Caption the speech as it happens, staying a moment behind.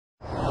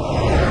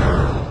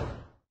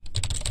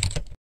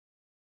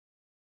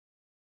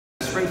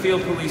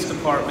Springfield Police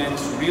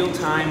Department's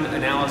Real-Time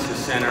Analysis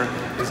Center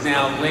is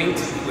now linked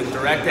with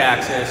direct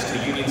access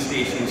to Union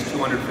Station's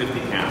 250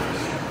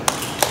 cameras.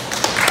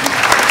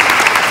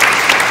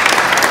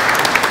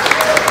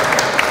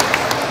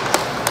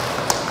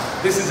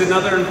 This is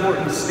another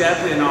important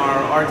step in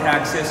our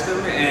RTAC system,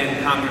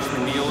 and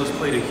Congressman Neal has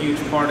played a huge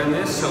part in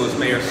this, so has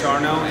Mayor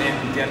Sarno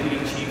and Deputy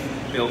Chief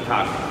Bill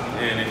Cochran.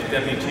 And if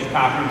Deputy Chief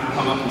Cochran can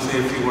come up and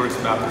say a few words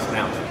about this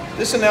announcement.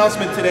 This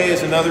announcement today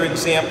is another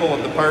example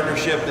of the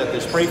partnership that the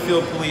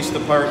Springfield Police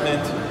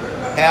Department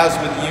has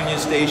with Union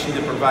Station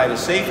to provide a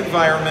safe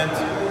environment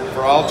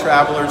for all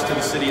travelers to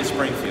the city of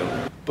Springfield.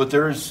 But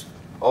there's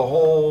a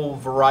whole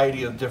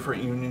variety of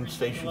different Union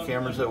Station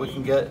cameras that we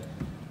can get.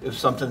 If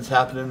something's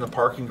happening in the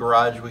parking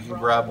garage, we can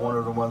grab one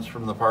of the ones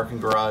from the parking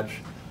garage.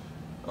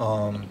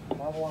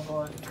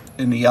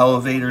 In the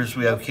elevators,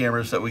 we have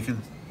cameras that we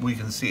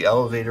can see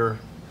elevator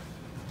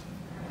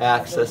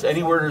access.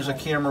 Anywhere there's a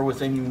camera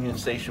within Union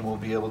Station, we'll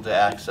be able to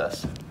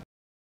access.